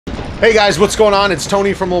Hey guys, what's going on? It's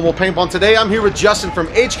Tony from Mobile Paintball. Today I'm here with Justin from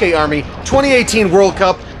HK Army 2018 World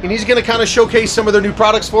Cup, and he's going to kind of showcase some of their new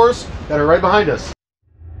products for us that are right behind us.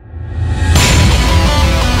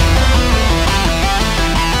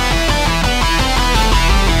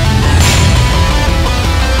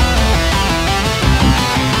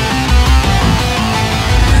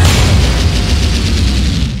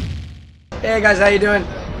 Hey guys, how you doing?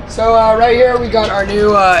 So right here we got our new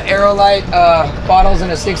Aerolite bottles in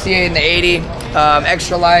a 68 and the 80,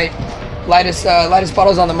 extra light, lightest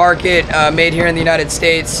bottles on the market, made here in the United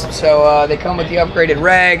States. So they come with the upgraded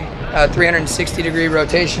rag, 360 degree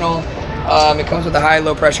rotational. It comes with a high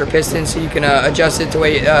low pressure piston, so you can adjust it to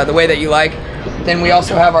the way that you like. Then we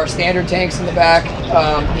also have our standard tanks in the back,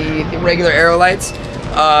 the regular Aerolites,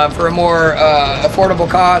 for a more affordable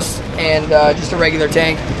cost, and just a regular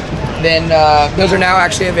tank. Then those are now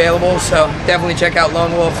actually available, so definitely check out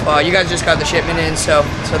Lone Wolf. You guys just got the shipment in, so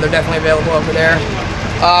they're definitely available over there.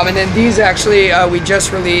 And then these actually we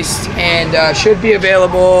just released and should be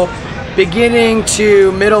available beginning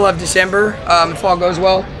to middle of December if all goes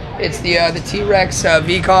well. It's the T-Rex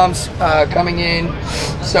VCOMs coming in.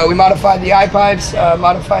 So we modified the eye pipes,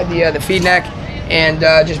 modified the feed neck, and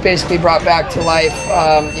just basically brought back to life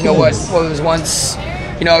you know what was once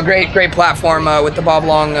a great platform with the bob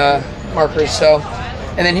long markers. So,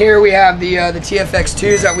 and then here we have the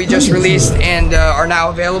TFX2s that we just released and are now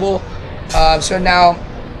available. So now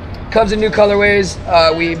comes in new colorways.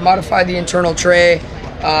 We modified the internal tray.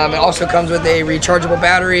 It also comes with a rechargeable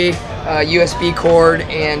battery, USB cord,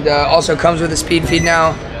 and also comes with a speed feed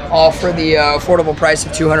now, all for the affordable price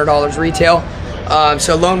of $200 retail.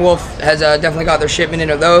 So Lone Wolf has definitely got their shipment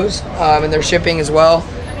into those, and their shipping as well.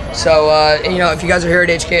 So if you guys are here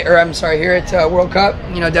at here at World Cup,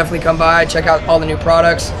 definitely come by, check out all the new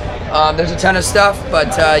products. There's a ton of stuff,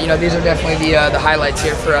 but these are definitely the highlights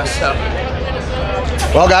here for us. So.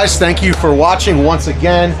 Well guys, thank you for watching once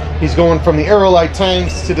again. He's going from the Aerolite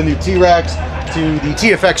tanks to the new T-Rex to the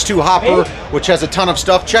TFX2 hopper, which has a ton of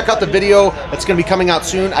stuff. Check out the video that's going to be coming out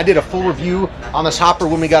soon. I did a full review on this hopper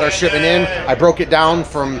when we got our shipment in. I broke it down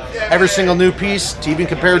from every single new piece to even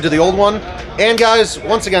compared to the old one. And guys,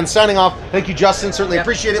 once again, signing off. Thank you, Justin. Certainly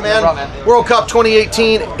appreciate it, man. No problem, man. World Cup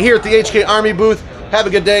 2018 here at the HK Army booth. Have a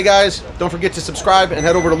good day, guys. Don't forget to subscribe and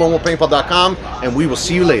head over to lonewolfpaintball.com, and we will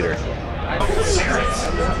see you later. I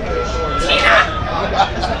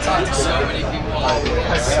talked to so many people.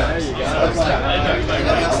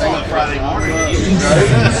 Friday morning.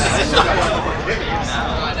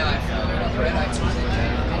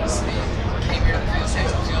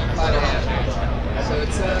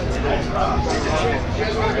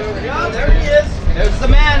 There he is. There's the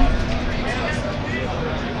man.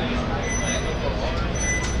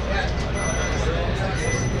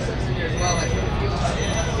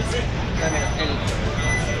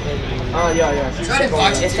 Try to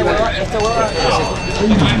watch it.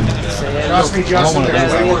 Trust me,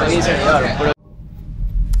 Justin.